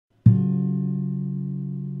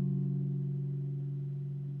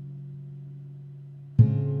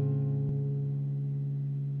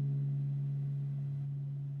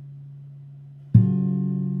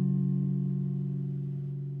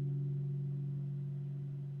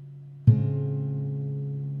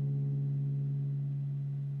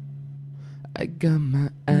I got my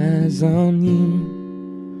eyes on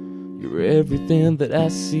you. You're everything that I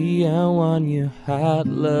see. I want your heart,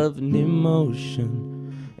 love, and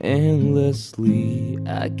emotion endlessly.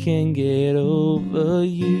 I can't get over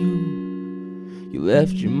you. You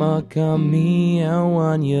left your mark on me. I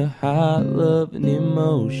want your heart, love, and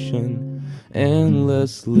emotion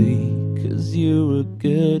endlessly. 'Cause you're a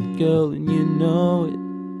good girl and you know it.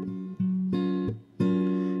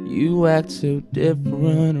 You act so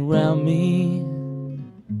different around me.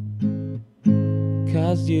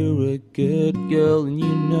 'Cause you're a good girl and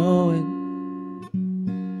you know it.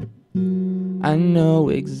 I know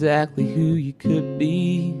exactly who you could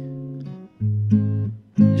be.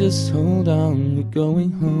 Just hold on, we're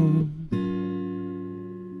going home.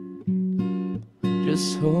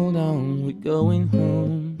 Just hold on, we're going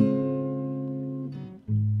home.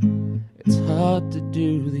 It's hard to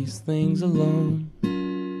do these things alone.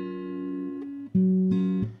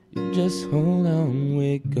 Just hold on,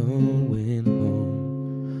 we're going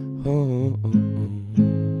home.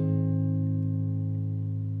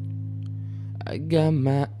 I got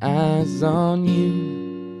my eyes on you.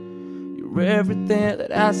 You're everything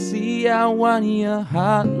that I see. I want your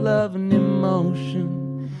heart, love, and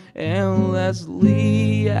emotion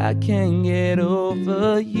endlessly. I can't get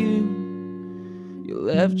over you. You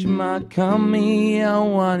left your mark on me. I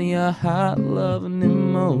want your heart, love, and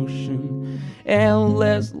emotion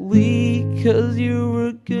endlessly. 'Cause you're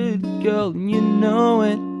a good girl and you know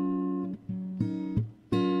it.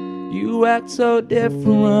 You act so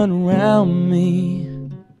different around me.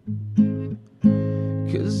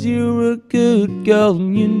 'Cause you're a good girl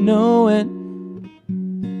and you know it.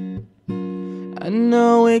 I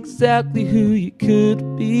know exactly who you could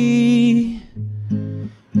be.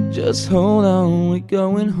 Just hold on, we're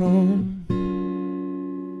going home.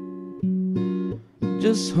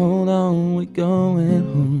 Just hold on, we're going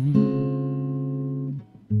home.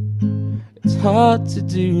 It's hard to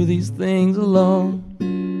do these things alone.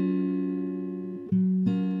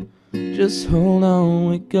 Just hold on,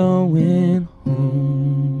 we're going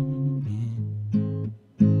home.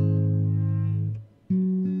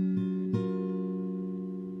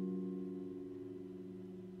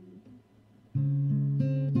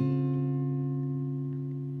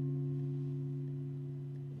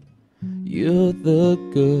 You're the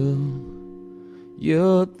girl,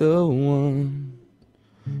 you're the one.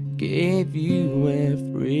 Gave you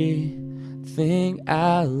everything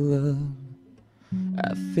I love.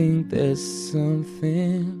 I think there's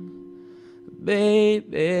something,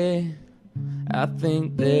 baby. I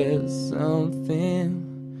think there's something,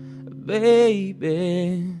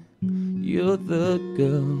 baby. You're the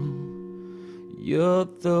girl, you're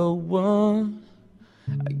the one.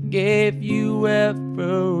 I gave you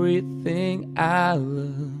everything I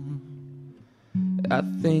love. I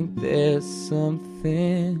think there's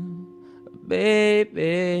something,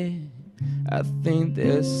 baby. I think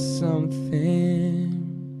there's something.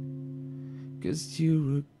 'Cause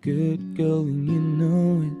you're a good girl and you know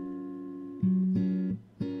it.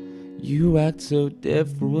 You act so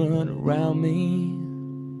different around me.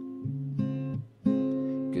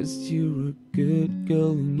 'Cause you're a good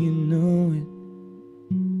girl and you know it.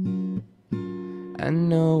 I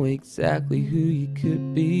know exactly who you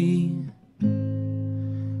could be.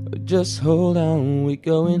 Just hold on, we're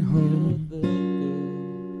going home.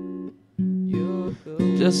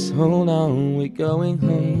 Just hold on, we're going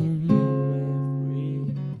home.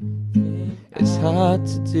 It's hard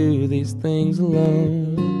to do these things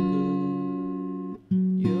alone.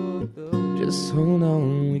 Just hold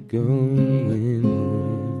on, we're going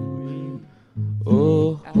home.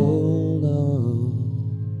 Oh.